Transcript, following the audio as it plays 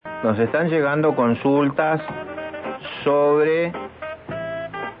Nos están llegando consultas sobre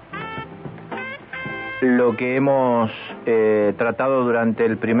lo que hemos tratado durante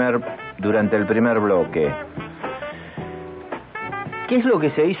el primer bloque. ¿Qué es lo que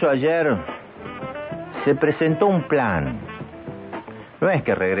se hizo ayer? Se presentó un plan. No es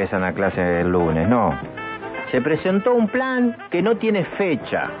que regresan a clase el lunes, no. Se presentó un plan que no tiene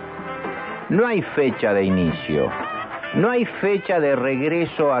fecha. No hay fecha de inicio. No hay fecha de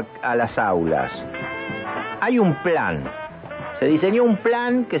regreso a las aulas. Hay un plan. Se diseñó un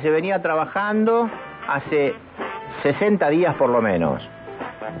plan que se venía trabajando hace 60 días por lo menos.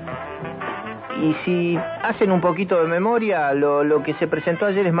 Y si hacen un poquito de memoria, lo que se presentó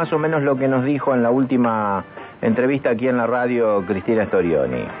ayer es más o menos lo que nos dijo en la última entrevista aquí en la radio Cristina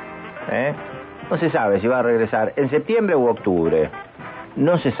Storioni. No se sabe si va a regresar en septiembre u octubre.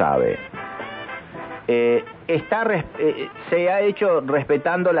 No se sabe. Se ha hecho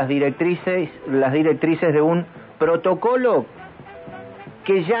respetando las directrices de un protocolo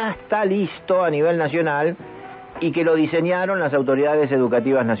que ya está listo a nivel nacional y que lo diseñaron las autoridades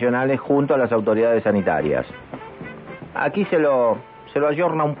educativas nacionales junto a las autoridades sanitarias. Aquí se lo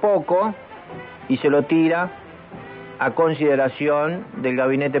ayorna un poco y se lo tira a consideración del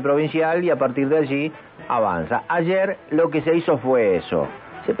gabinete provincial y a partir de allí avanza. Ayer lo que se hizo fue eso.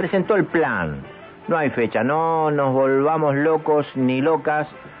 Se presentó el plan. No hay fecha. No nos volvamos locos ni locas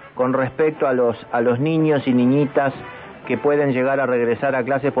con respecto a los niños y niñitas que pueden llegar a regresar a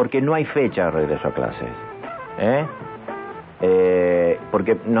clases porque no hay fecha de regreso a clases.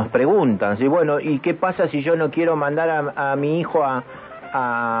 Porque nos preguntan, ¿sí? Bueno, ¿y qué pasa si yo no quiero mandar a mi hijo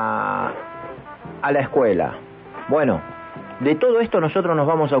a la escuela? Bueno, de todo esto nosotros nos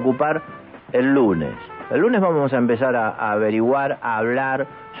vamos a ocupar el lunes. El lunes vamos a empezar a averiguar, a hablar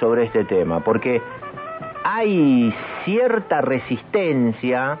sobre este tema, porque hay cierta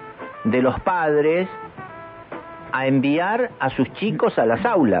resistencia de los padres a enviar a sus chicos a las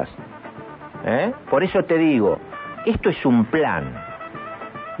aulas. Por eso te digo, esto es un plan,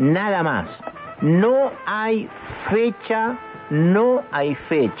 nada más. No hay fecha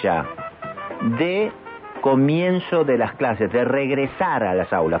de comienzo de las clases, de regresar a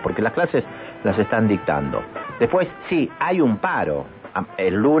las aulas, porque las clases las están dictando. Después, sí, hay un paro.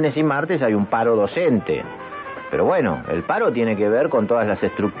 El lunes y martes hay un paro docente. Pero bueno, el paro tiene que ver con todas las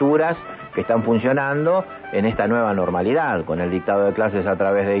estructuras que están funcionando en esta nueva normalidad, con el dictado de clases a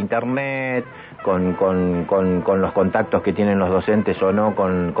través de internet, con los contactos que tienen los docentes o no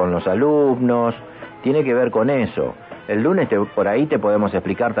con los alumnos. Tiene que ver con eso. El lunes por ahí te podemos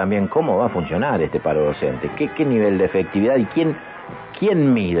explicar también cómo va a funcionar este paro docente, qué nivel de efectividad y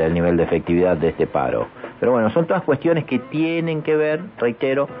quién mide el nivel de efectividad de este paro. Pero bueno, son todas cuestiones que tienen que ver,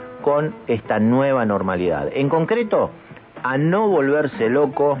 reitero, con esta nueva normalidad. En concreto, a no volverse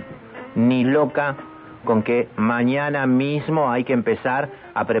loco ni loca con que mañana mismo hay que empezar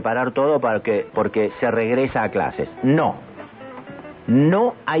a preparar todo porque se regresa a clases.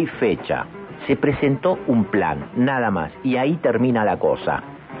 No hay fecha. Se presentó un plan, nada más, y ahí termina la cosa.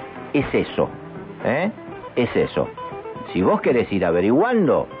 Es eso, es eso. Si vos querés ir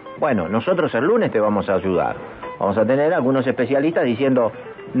averiguando, bueno, nosotros el lunes te vamos a ayudar. Vamos a tener algunos especialistas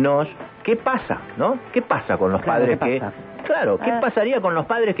diciéndonos qué pasa, ¿no? ¿Qué pasa con los padres que... Claro, ¿qué pasaría con los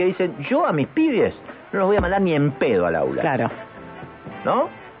padres que dicen, yo a mis pibes no los voy a mandar ni en pedo al aula? Claro. ¿No?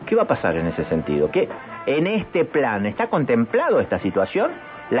 ¿Qué va a pasar en ese sentido? ¿Qué en este plan está contemplado esta situación?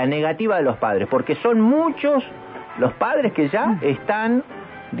 La negativa de los padres, porque son muchos los padres que ya están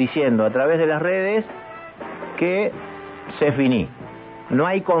diciendo a través de las redes que se finí. No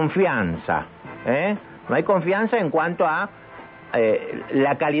hay confianza, no hay confianza en cuanto a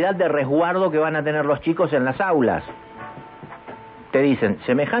la calidad de resguardo que van a tener los chicos en las aulas. Te dicen,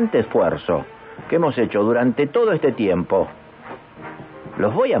 semejante esfuerzo que hemos hecho durante todo este tiempo,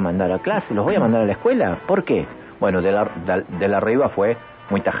 ¿los voy a mandar a clase? ¿Los voy a mandar a la escuela? ¿Por qué? Bueno, de la Riva fue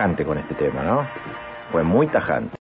muy tajante con este tema, ¿no? Fue muy tajante.